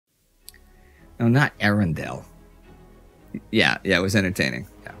No, not Arendelle. Yeah, it was entertaining.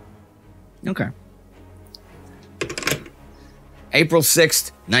 Yeah. Okay. April 6th,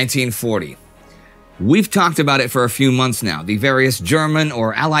 1940. We've talked about it for a few months now, the various German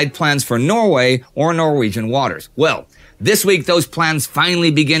or Allied plans for Norway or Norwegian waters. Well, this week those plans finally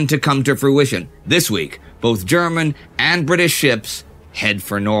begin to come to fruition. This week, both German and British ships head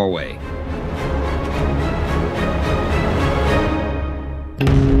for Norway.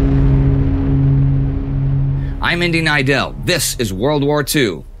 I'm Indy Neidell. This is World War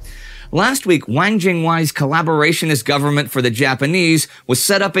II. Last week, Wang Jingwei's collaborationist government for the Japanese was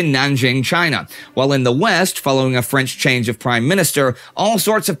set up in Nanjing, China, while in the West, following a French change of prime minister, all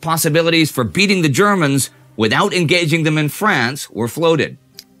sorts of possibilities for beating the Germans without engaging them in France were floated.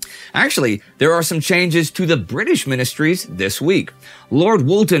 Actually, there are some changes to the British ministries this week. Lord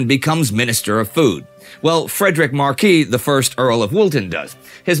Woolton becomes Minister of Food. Well, Frederick Marquis, the first Earl of Woolton, does.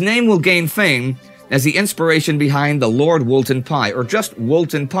 His name will gain fame as the inspiration behind the Lord Woolton pie, or just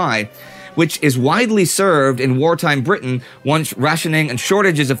Woolton pie, which is widely served in wartime Britain once rationing and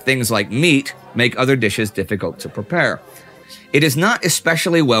shortages of things like meat make other dishes difficult to prepare. It is not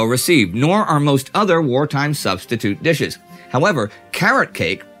especially well received, nor are most other wartime substitute dishes. However, carrot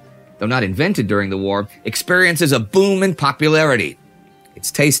cake, though not invented during the war, experiences a boom in popularity.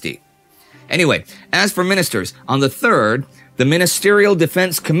 It's tasty. Anyway, as for ministers, on the 3rd, the Ministerial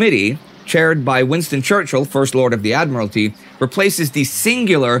Defense Committee, chaired by Winston Churchill, First Lord of the Admiralty, replaces the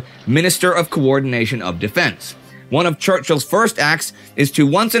singular Minister of Coordination of Defense. One of Churchill's first acts is to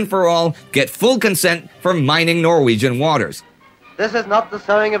once and for all get full consent for mining Norwegian waters. This is not the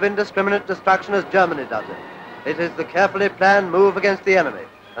sowing of indiscriminate destruction as Germany does it. It is the carefully planned move against the enemy,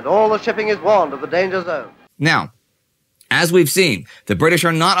 and all the shipping is warned of the danger zone. Now, as we've seen, the British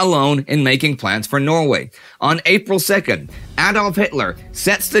are not alone in making plans for Norway. On April 2nd, Adolf Hitler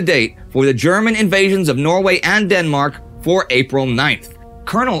sets the date for the German invasions of Norway and Denmark for April 9th.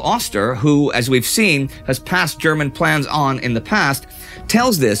 Colonel Oster, who, as we've seen, has passed German plans on in the past,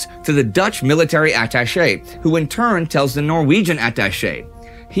 tells this to the Dutch military attaché, who in turn tells the Norwegian attaché.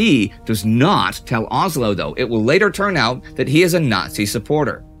 He does not tell Oslo, though. It will later turn out that he is a Nazi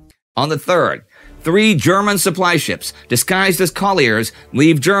supporter. On the 3rd, 3 German supply ships, disguised as colliers,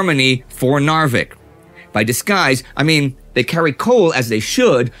 leave Germany for Narvik. By disguise, I mean they carry coal as they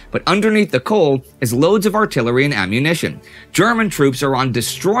should, but underneath the coal is loads of artillery and ammunition. German troops are on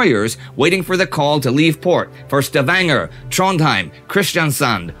destroyers waiting for the call to leave port for Stavanger, Trondheim,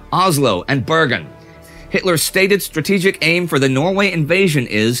 Kristiansand, Oslo, and Bergen. Hitler's stated strategic aim for the Norway invasion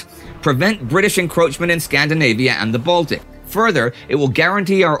is prevent British encroachment in Scandinavia and the Baltic. Further, it will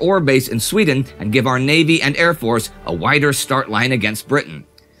guarantee our ore base in Sweden and give our Navy and Air Force a wider start line against Britain.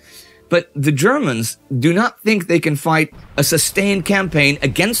 But the Germans do not think they can fight a sustained campaign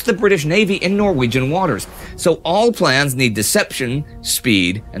against the British Navy in Norwegian waters, so all plans need deception,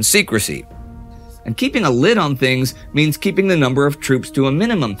 speed, and secrecy. And keeping a lid on things means keeping the number of troops to a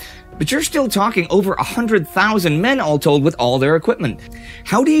minimum. But you're still talking over 100,000 men all told with all their equipment.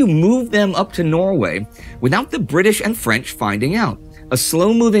 How do you move them up to Norway without the British and French finding out? A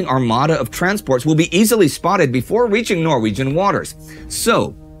slow-moving armada of transports will be easily spotted before reaching Norwegian waters.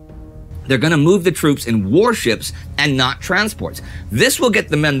 So, they're going to move the troops in warships and not transports. This will get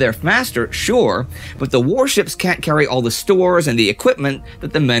the men there faster, sure, but the warships can't carry all the stores and the equipment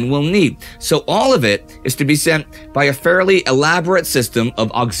that the men will need. So all of it is to be sent by a fairly elaborate system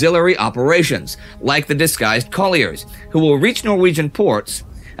of auxiliary operations, like the disguised colliers, who will reach Norwegian ports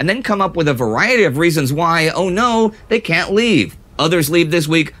and then come up with a variety of reasons why, oh no, they can't leave. Others leave this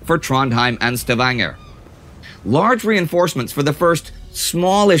week for Trondheim and Stavanger. Large reinforcements for the first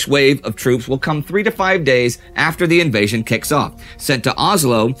smallish wave of troops will come 3 to 5 days after the invasion kicks off, sent to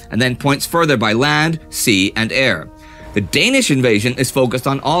Oslo and then points further by land, sea, and air. The Danish invasion is focused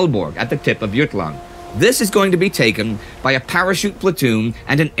on Aalborg at the tip of Jutland. This is going to be taken by a parachute platoon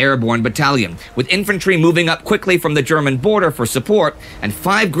and an airborne battalion, with infantry moving up quickly from the German border for support and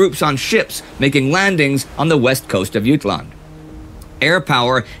 5 groups on ships making landings on the west coast of Jutland. Air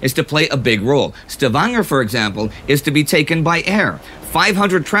power is to play a big role. Stavanger, for example, is to be taken by air.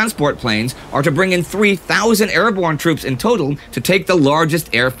 500 transport planes are to bring in 3,000 airborne troops in total to take the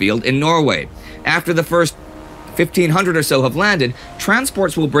largest airfield in Norway. After the first 1,500 or so have landed,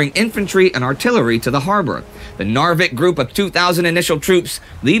 transports will bring infantry and artillery to the harbor. The Narvik group of 2,000 initial troops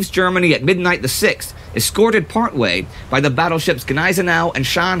leaves Germany at midnight the 6th, escorted partway by the battleships Gneisenau and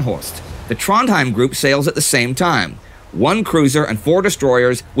Scharnhorst. The Trondheim group sails at the same time. 1 cruiser and 4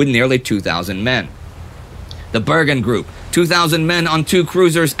 destroyers with nearly 2,000 men. The Bergen group, 2,000 men on 2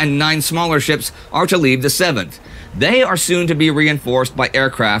 cruisers and 9 smaller ships, are to leave the 7th. They are soon to be reinforced by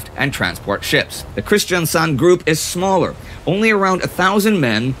aircraft and transport ships. The Kristiansand group is smaller, only around 1,000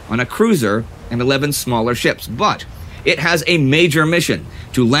 men on a cruiser and 11 smaller ships, but it has a major mission: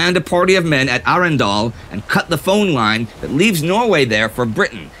 to land a party of men at Arendal and cut the phone line that leaves Norway there for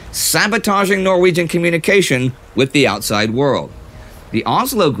Britain, sabotaging Norwegian communication with the outside world. The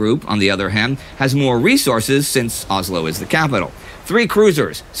Oslo group, on the other hand, has more resources since Oslo is the capital. 3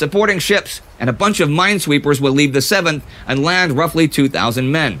 cruisers, supporting ships, and a bunch of minesweepers will leave the 7th and land roughly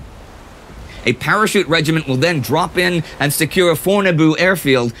 2,000 men. A parachute regiment will then drop in and secure Fornebu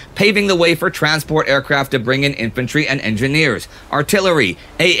airfield, paving the way for transport aircraft to bring in infantry and engineers. Artillery,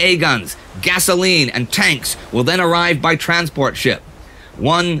 AA guns, gasoline, and tanks will then arrive by transport ship.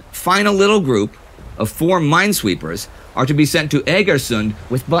 One final little group of 4 minesweepers are to be sent to Egersund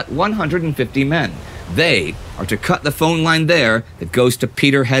with but 150 men. They are to cut the phone line there that goes to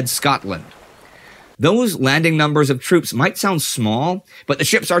Peterhead, Scotland. Those landing numbers of troops might sound small, but the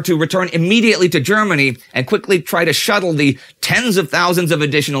ships are to return immediately to Germany and quickly try to shuttle the tens of thousands of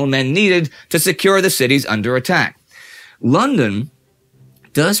additional men needed to secure the cities under attack. London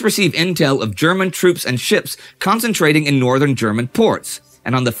does receive intel of German troops and ships concentrating in northern German ports.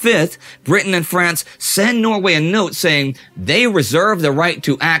 And on the 5th, Britain and France send Norway a note saying they reserve the right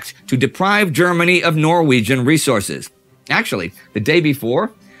to act to deprive Germany of Norwegian resources. Actually, the day before,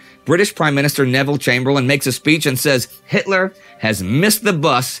 British Prime Minister Neville Chamberlain makes a speech and says Hitler has missed the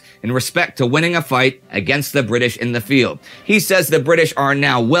bus in respect to winning a fight against the British in the field. He says the British are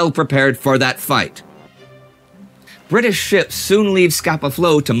now well prepared for that fight. British ships soon leave Scapa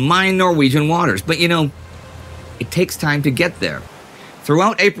Flow to mine Norwegian waters, but it takes time to get there.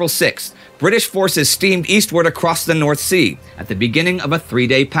 Throughout April 6th, British forces steamed eastward across the North Sea at the beginning of a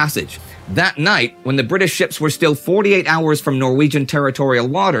 3-day passage. That night, when the British ships were still 48 hours from Norwegian territorial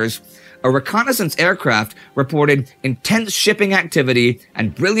waters, a reconnaissance aircraft reported intense shipping activity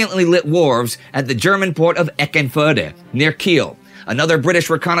and brilliantly lit wharves at the German port of Eckernförde, near Kiel. Another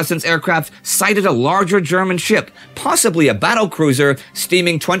British reconnaissance aircraft sighted a larger German ship, possibly a battlecruiser,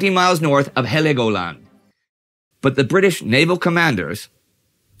 steaming 20 miles north of Heligoland. But the British naval commanders,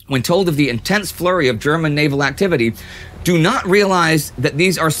 when told of the intense flurry of German naval activity, do not realize that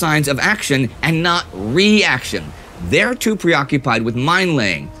these are signs of action and not reaction. They're too preoccupied with mine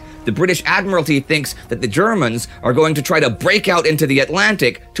laying. The British Admiralty thinks that the Germans are going to try to break out into the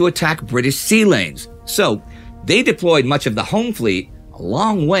Atlantic to attack British sea lanes. So, they deployed much of the home fleet a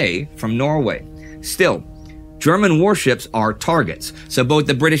long way from Norway. Still, German warships are targets, so both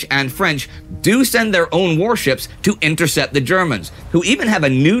the British and French do send their own warships to intercept the Germans, who even have a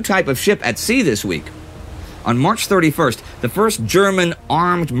new type of ship at sea this week. On March 31st, the first German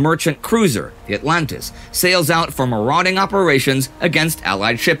armed merchant cruiser, the Atlantis, sails out for marauding operations against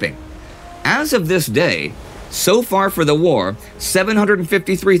Allied shipping. As of this day, so far for the war,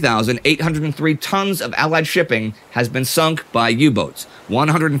 753,803 tons of Allied shipping has been sunk by U-boats,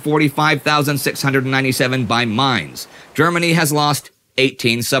 145,697 by mines. Germany has lost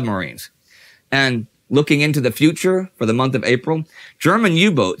 18 submarines. And looking into the future for the month of April, German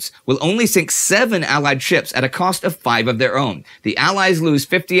U-boats will only sink 7 Allied ships at a cost of 5 of their own. The Allies lose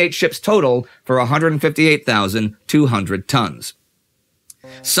 58 ships total for 158,200 tons.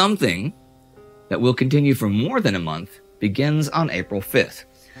 Something that will continue for more than a month begins on April 5th.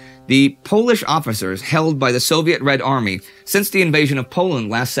 The Polish officers held by the Soviet Red Army since the invasion of Poland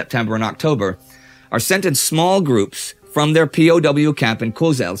last September and October are sent in small groups from their POW camp in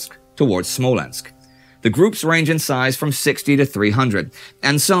Kozelsk towards Smolensk. The groups range in size from 60 to 300,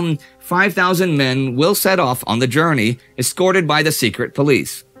 and some 5,000 men will set off on the journey, escorted by the secret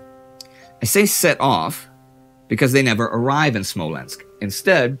police. I say set off because they never arrive in Smolensk.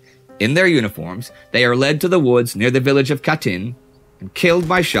 Instead, in their uniforms, they are led to the woods near the village of Katyn and killed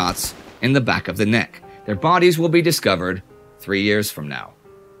by shots in the back of the neck. Their bodies will be discovered 3 years from now.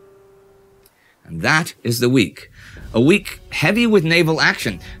 And that is the week. A week heavy with naval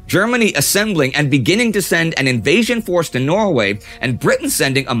action, Germany assembling and beginning to send an invasion force to Norway, and Britain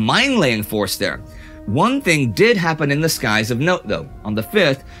sending a mine-laying force there. One thing did happen in the skies of note, though. On the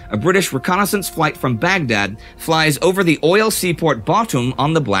 5th, a British reconnaissance flight from Baghdad flies over the oil seaport Batum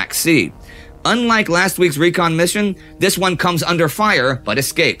on the Black Sea. Unlike last week's recon mission, this one comes under fire but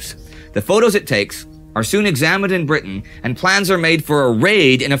escapes. The photos it takes are soon examined in Britain, and plans are made for a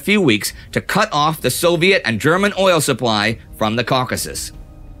raid in a few weeks to cut off the Soviet and German oil supply from the Caucasus.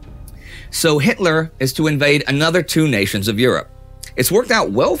 So Hitler is to invade another 2 nations of Europe. It's worked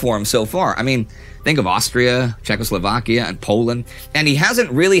out well for him so far. I mean, think of Austria, Czechoslovakia, and Poland, and he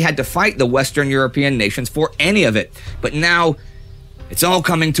hasn't really had to fight the Western European nations for any of it. But now, It's all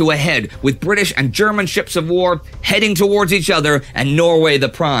coming to a head, with British and German ships of war heading towards each other and Norway the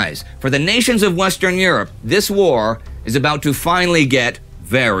prize. For the nations of Western Europe, this war is about to finally get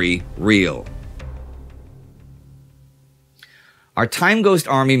very real. Our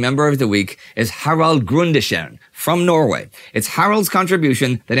TimeGhost Army member of the week is Harald Grundeschern from Norway. It's Harald's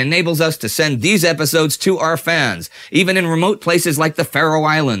contribution that enables us to send these episodes to our fans, even in remote places like the Faroe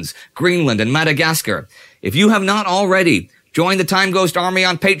Islands, Greenland, and Madagascar. If you have not already, join the TimeGhost Army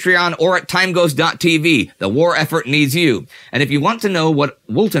on Patreon or at timeghost.tv. The war effort needs you. And if you want to know what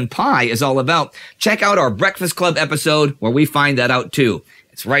Woolton Pie is all about, check out our Breakfast Club episode where we find that out too.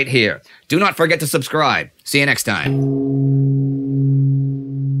 It's right here. Do not forget to subscribe. See you next time.